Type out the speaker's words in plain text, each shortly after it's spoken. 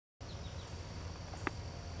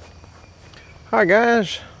Hi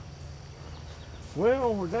guys.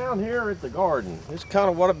 Well, we're down here at the garden. It's kind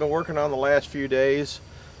of what I've been working on the last few days,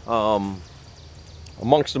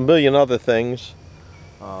 amongst a million other things.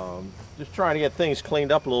 Just trying to get things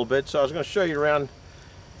cleaned up a little bit. So I was going to show you around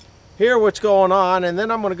here what's going on, and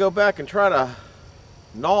then I'm going to go back and try to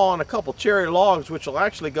gnaw on a couple cherry logs, which will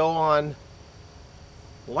actually go on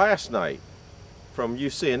last night from you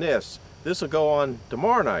seeing this. This will go on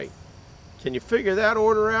tomorrow night. Can you figure that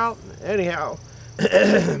order out? Anyhow,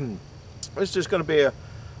 it's just going to be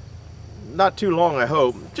not too long, I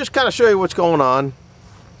hope. Just kind of show you what's going on.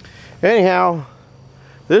 Anyhow,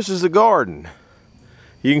 this is the garden.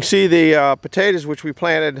 You can see the potatoes which we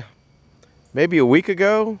planted maybe a week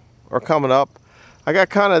ago are coming up. I got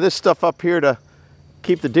kind of this stuff up here to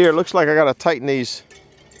keep the deer. It looks like I got to tighten these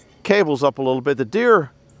cables up a little bit. The deer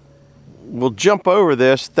will jump over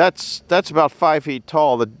this. That's about 5 feet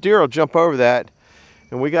tall. The deer will jump over that,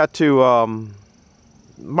 and we got to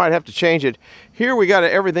might have to change it. Here we got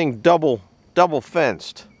everything double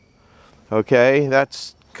fenced. Okay,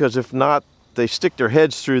 that's because if not, they stick their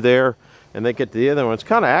heads through there and they get to the other one. It's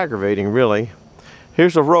kind of aggravating, really.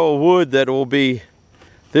 Here's a row of wood that will be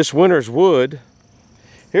this winter's wood.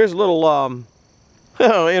 Here's a little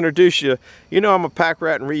I'll introduce you. You know I'm a pack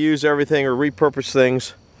rat and reuse everything or repurpose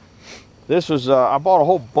things. This was, I bought a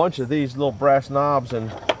whole bunch of these little brass knobs,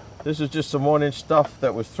 and this is just some 1-inch stuff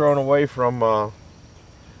that was thrown away from,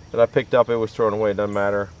 that I picked up. It was thrown away, it doesn't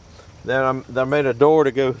matter. Then I made a door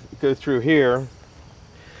to go through here.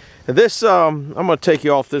 And this, I'm going to take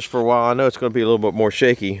you off this for a while. I know it's going to be a little bit more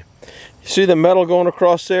shaky. You see the metal going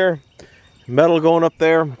across there? Metal going up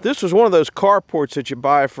there? This was one of those carports that you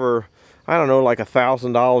buy for, I don't know, like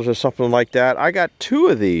 $1,000 or something like that. I got 2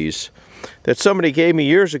 of these that somebody gave me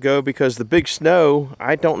years ago because the big snow,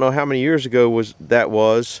 I don't know how many years ago that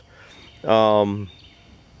was,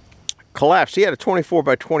 collapsed. He had a 24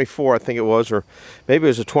 by 24, I think it was, or maybe it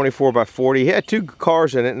was a 24 by 40. He had 2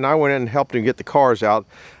 cars in it, and I went in and helped him get the cars out.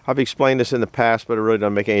 I've explained this in the past, but it really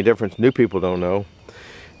doesn't make any difference. New people don't know.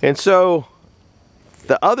 And so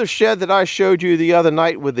the other shed that I showed you the other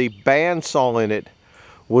night with the bandsaw in it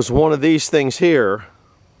was one of these things here.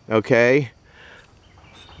 Okay,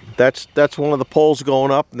 that's one of the poles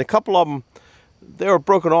going up, and a couple of them, they were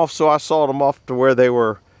broken off, so I sawed them off to where they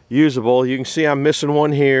were usable. You can see I'm missing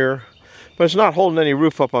one here, but it's not holding any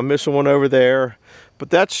roof up. I'm missing one over there,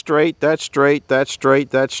 but that's straight, that's straight, that's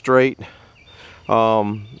straight, that's straight.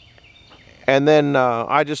 And then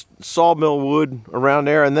I just sawmill wood around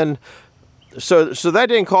there, and then so that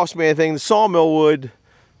didn't cost me anything. The sawmill wood,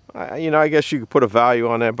 you know, I guess you could put a value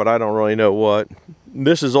on that, but I don't really know what.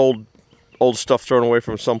 This is old stuff thrown away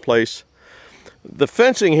from someplace. The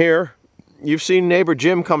fencing here, you've seen neighbor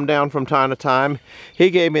Jim come down from time to time. He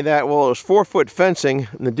gave me that. Well, it was 4-foot fencing,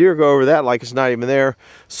 and the deer go over that like it's not even there.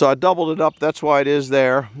 So I doubled it up. That's why it is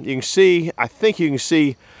there. You can see, I think you can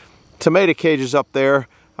see tomato cages up there.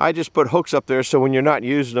 I just put hooks up there so when you're not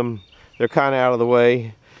using them, they're kind of out of the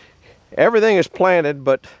way. Everything is planted,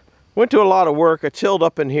 but went to a lot of work. I tilled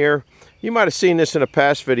up in here. You might have seen this in a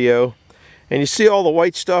past video. And you see all the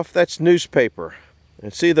white stuff? That's newspaper.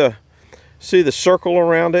 And see the circle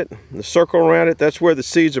around it? The circle around it, that's where the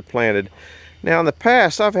seeds are planted. Now in the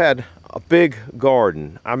past, I've had a big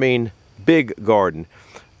garden. I mean, big garden.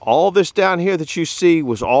 All this down here that you see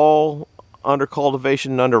was all under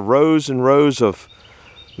cultivation, under rows and rows of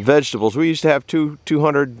vegetables. We used to have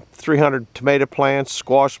 200, 300 tomato plants,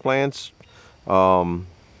 squash plants,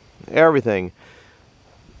 everything.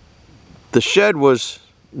 The shed was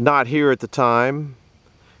not here at the time.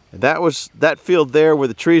 That field there where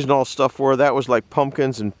the trees and all stuff were, that was like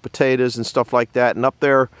pumpkins and potatoes and stuff like that. And up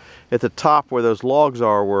there at the top where those logs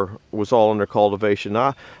are was all under cultivation.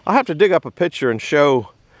 I'll have to dig up a picture and show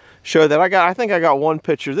that. I think I got one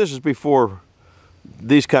picture. This is before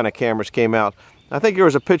these kind of cameras came out. I think there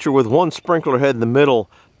was a picture with one sprinkler head in the middle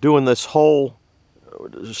doing this whole,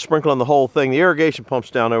 sprinkling the whole thing. The irrigation pump's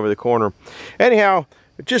down over the corner. Anyhow,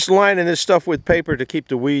 just lining this stuff with paper to keep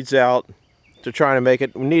the weeds out, to try to make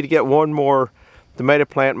it. We need to get one more tomato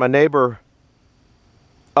plant. My neighbor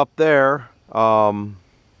up there, can't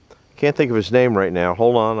think of his name right now.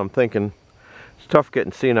 Hold on, I'm thinking. It's tough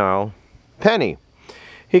getting senile. Penny.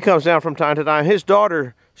 He comes down from time to time. His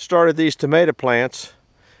daughter started these tomato plants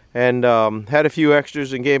and had a few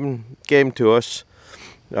extras and gave them to us.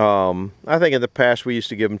 I think in the past we used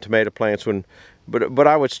to give them tomato plants but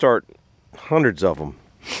I would start hundreds of them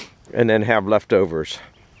and then have leftovers.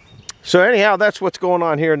 So anyhow, that's what's going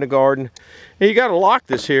on here in the garden. And you got to lock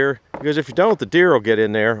this here because if you don't, the deer will get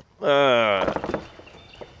in there.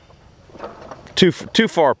 Too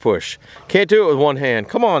far push. Can't do it with one hand.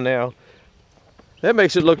 Come on now. That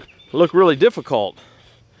makes it look really difficult.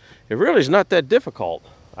 It really is not that difficult,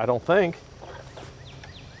 I don't think.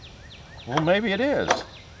 Well, maybe it is.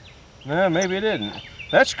 No, maybe it isn't.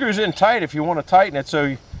 That screws in tight if you want to tighten it,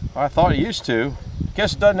 so I thought it used to.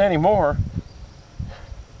 Guess it doesn't anymore.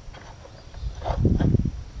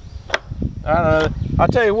 I don't know. I'll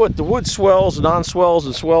tell you what, the wood swells and unswells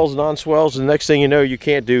and swells and unswells, and the next thing you know, you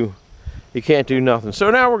can't do nothing. So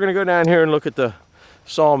now we're going to go down here and look at the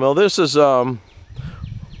sawmill. This is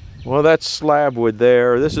well, that's slab wood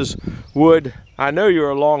there. This is wood. I know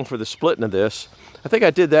you're along for the splitting of this. I think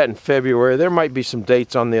I did that in February. There might be some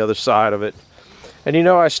dates on the other side of it. And you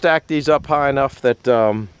know, I stacked these up high enough that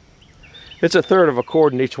it's 1/3 of a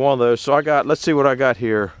cord in each one of those. So I got, let's see what I got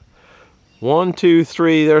here. 1, 2,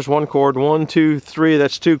 3, there's 1 cord. 1, 2, 3,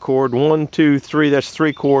 that's 2 cord. 1, 2, 3, that's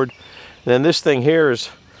 3 cord. And then this thing here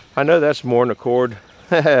is, I know that's more than a cord.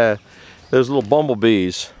 Those little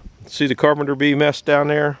bumblebees. See the carpenter bee mess down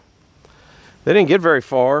there? They didn't get very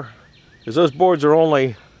far, because those boards are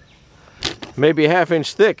only maybe a ½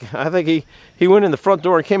 inch thick. I think he went in the front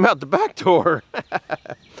door and came out the back door.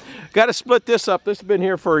 Got to split this up. This has been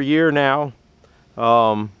here for a year now.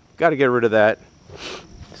 Got to get rid of that.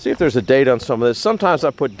 See if there's a date on some of this. Sometimes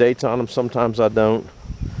I put dates on them, sometimes I don't.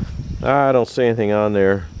 I don't see anything on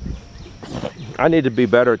there. I need to be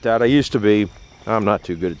better at that. I used to be. I'm not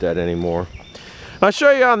too good at that anymore. I'll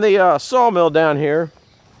show you on the sawmill down here.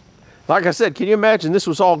 Like I said, can you imagine this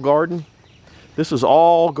was all garden? This was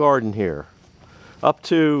all garden here. Up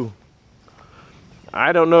to,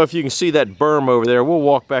 I don't know if you can see that berm over there. We'll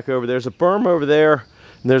walk back over. There's a berm over there,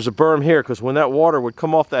 and there's a berm here, because when that water would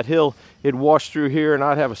come off that hill, it'd wash through here, and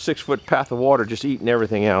I'd have a 6-foot path of water just eating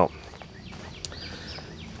everything out.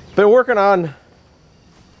 Been working on,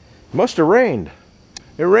 must have rained.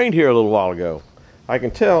 It rained here a little while ago. I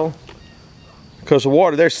can tell because the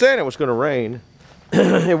water, they're saying it was going to rain.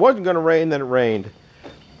 It wasn't going to rain, then it rained.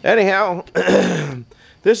 Anyhow,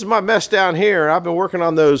 this is my mess down here. I've been working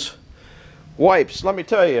on those wipes. Let me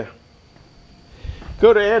tell you,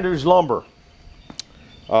 go to Andrews Lumber.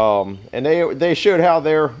 And they showed how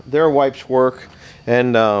their wipes work,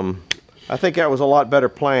 and I think that was a lot better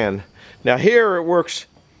plan. Now here it works,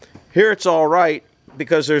 here it's all right,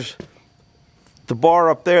 because there's the bar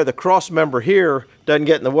up there, the cross member here doesn't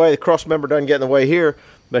get in the way, the cross member doesn't get in the way here,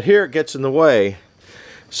 but here it gets in the way.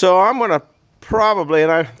 So I'm going to probably,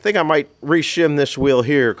 and I think I might re-shim this wheel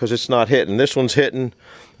here because it's not hitting. This one's hitting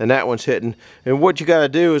and that one's hitting. And what you got to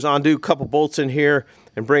do is undo a couple bolts in here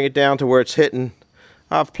and bring it down to where it's hitting.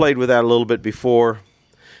 I've played with that a little bit before.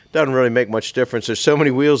 Doesn't really make much difference. There's so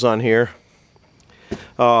many wheels on here.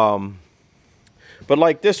 But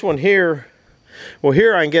like this one here, well,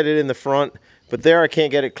 here I can get it in the front, but there I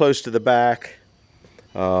can't get it close to the back.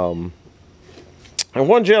 And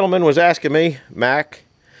one gentleman was asking me, Mac,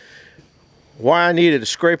 why I needed a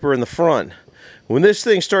scraper in the front. When this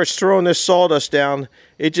thing starts throwing this sawdust down,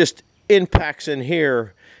 it just impacts in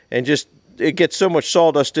here, and just it gets so much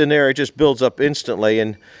sawdust in there, it just builds up instantly.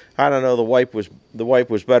 And I don't know, the wipe was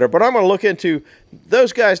better. But I'm going to look into,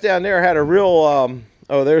 those guys down there had a real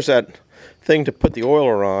oh, there's that thing to put the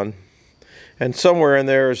oiler on, and somewhere in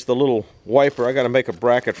there is the little wiper. I got to make a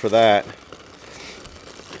bracket for that.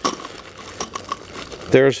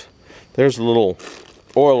 There's a little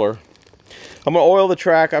oiler. I'm going to oil the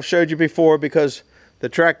track. I've showed you before, because the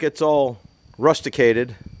track gets all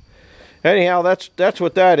rusticated. Anyhow, that's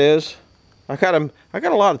what that is. I got a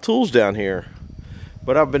lot of tools down here,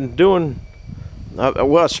 but I've been doing,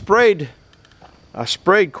 well, I sprayed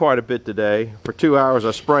quite a bit today. For 2 hours I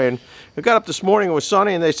was spraying. I got up this morning, it was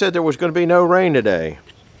sunny, and they said there was going to be no rain today.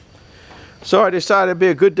 So I decided it'd be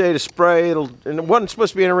a good day to spray. And it wasn't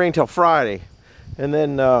supposed to be any rain till Friday. And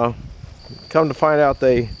then come to find out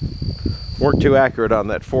they weren't too accurate on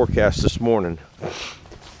that forecast this morning.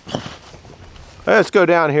 Let's go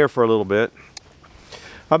down here for a little bit.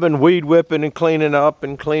 I've been weed whipping and cleaning up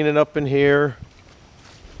in here.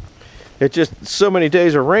 It's just so many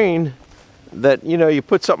days of rain that, you know, you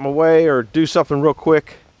put something away or do something real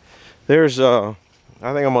quick. There's I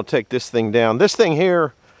think I'm gonna take this thing down. This thing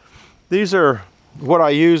here, these are what I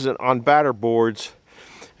use on batter boards,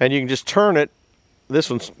 and you can just turn it. This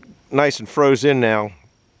one's nice and froze in now,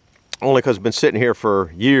 only because it's been sitting here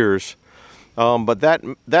for years. But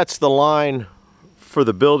that's the line for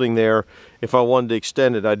the building there. If I wanted to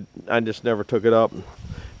extend it, I just never took it up.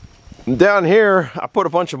 Down here, I put a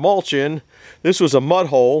bunch of mulch in. This was a mud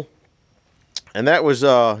hole, and that was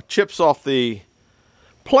chips off the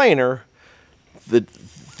planer.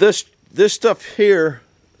 This stuff here,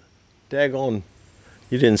 daggone,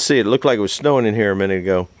 you didn't see it. It looked like it was snowing in here a minute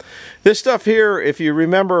ago. This stuff here, if you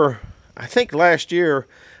remember, I think last year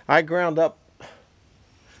I ground up,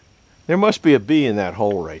 there must be a bee in that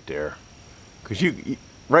hole right there, because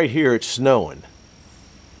right here it's snowing.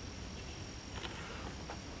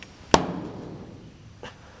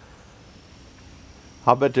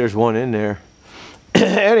 I'll bet there's one in there.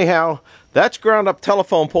 Anyhow, that's ground up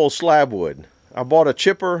telephone pole slab wood. I bought a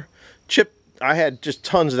chipper. I had just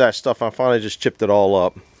tons of that stuff. I finally just chipped it all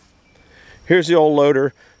up. Here's the old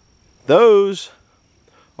loader. Those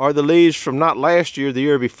are the leaves from not last year, the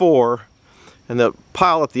year before. And the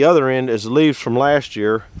pile at the other end is the leaves from last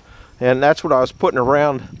year. And that's what I was putting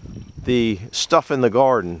around the stuff in the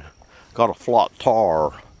garden. Got a flat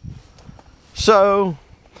tar. So,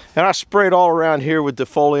 and I sprayed all around here with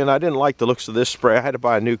defoliant. I didn't like the looks of this spray. I had to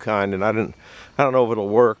buy a new kind, and I don't know if it'll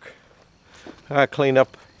work. I clean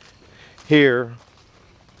up here.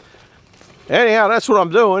 Anyhow, that's what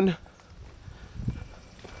I'm doing.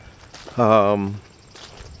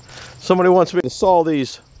 Somebody wants me to saw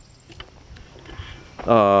these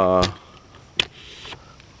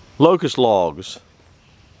locust logs.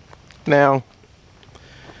 Now,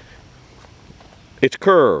 it's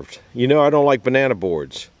curved. You know I don't like banana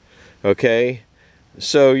boards. Okay,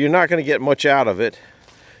 so you're not going to get much out of it.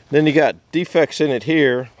 Then you got defects in it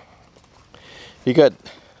here. You got,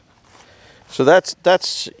 so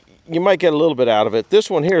that's you might get a little bit out of it. This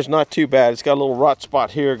one here is not too bad. It's got a little rot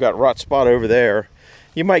spot here, got rot spot over there.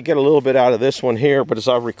 You might get a little bit out of this one here, but as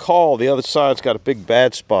I recall, the other side's got a big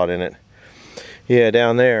bad spot in it. Yeah,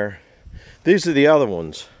 down there. These are the other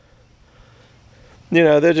ones. You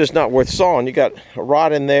know, they're just not worth sawing. You got a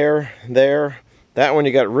rot in there, there. That one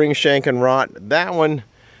you got ring shank and rot. That one,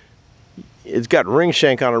 it's got ring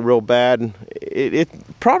shank on it real bad. It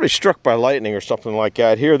probably struck by lightning or something like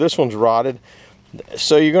that. Here, this one's rotted.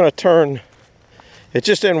 So you're going to turn, it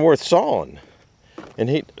just isn't worth sawing.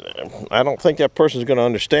 And I don't think that person's going to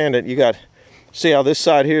understand it. You got, see how this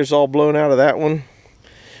side here is all blown out of that one?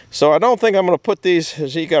 So I don't think I'm going to put these,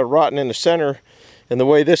 as you got rotten in the center. And the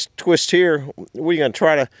way this twists here, we're going to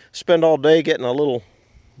try to spend all day getting a little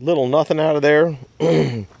nothing out of there.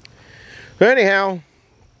 But anyhow,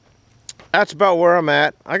 that's about where I'm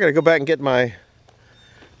at. I got to go back and get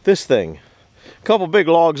this thing. A couple big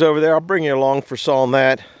logs over there. I'll bring you along for sawing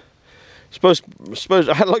that. Suppose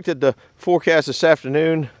I looked at the forecast this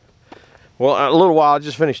afternoon. Well, a little while. I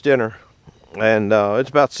just finished dinner, and it's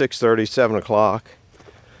about 6:30, 7 o'clock.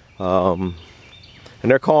 And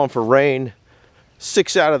they're calling for rain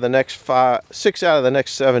 6 out of the next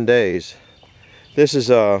 7 days. This is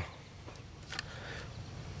look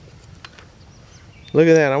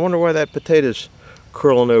at that. I wonder why that potato's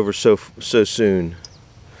curling over so soon.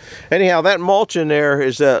 Anyhow, that mulch in there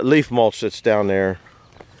is that leaf mulch that's down there.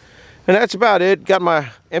 And that's about it. Got my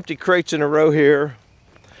empty crates in a row here.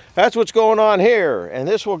 That's what's going on here. And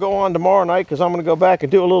this will go on tomorrow night, because I'm going to go back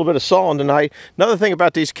and do a little bit of sawing tonight. Another thing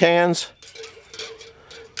about these cans.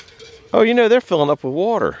 Oh, you know, they're filling up with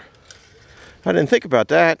water. I didn't think about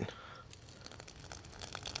that.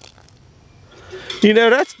 You know,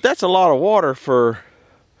 that's a lot of water for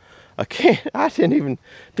a can. I didn't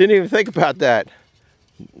even think about that.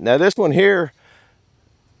 Now this one here,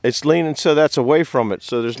 it's leaning so that's away from it,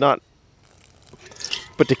 so there's not.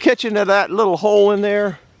 But to catch into that little hole in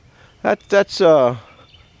there, that's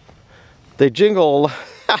they jingle.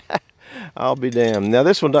 I'll be damned. Now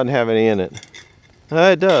this one doesn't have any in it.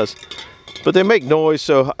 It does, but they make noise,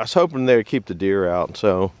 so I was hoping they'd keep the deer out.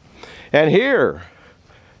 So, and here,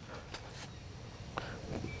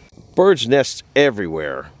 birds' nests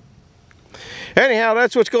everywhere. Anyhow,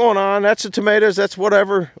 that's what's going on. That's the tomatoes. That's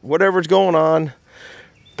whatever's going on.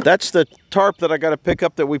 That's the tarp that I got to pick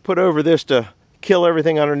up that we put over this to kill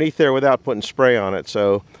everything underneath there without putting spray on it.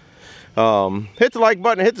 So hit the like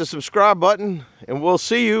button, hit the subscribe button, and we'll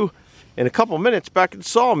see you in a couple minutes back at the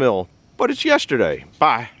sawmill. But it's yesterday.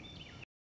 Bye.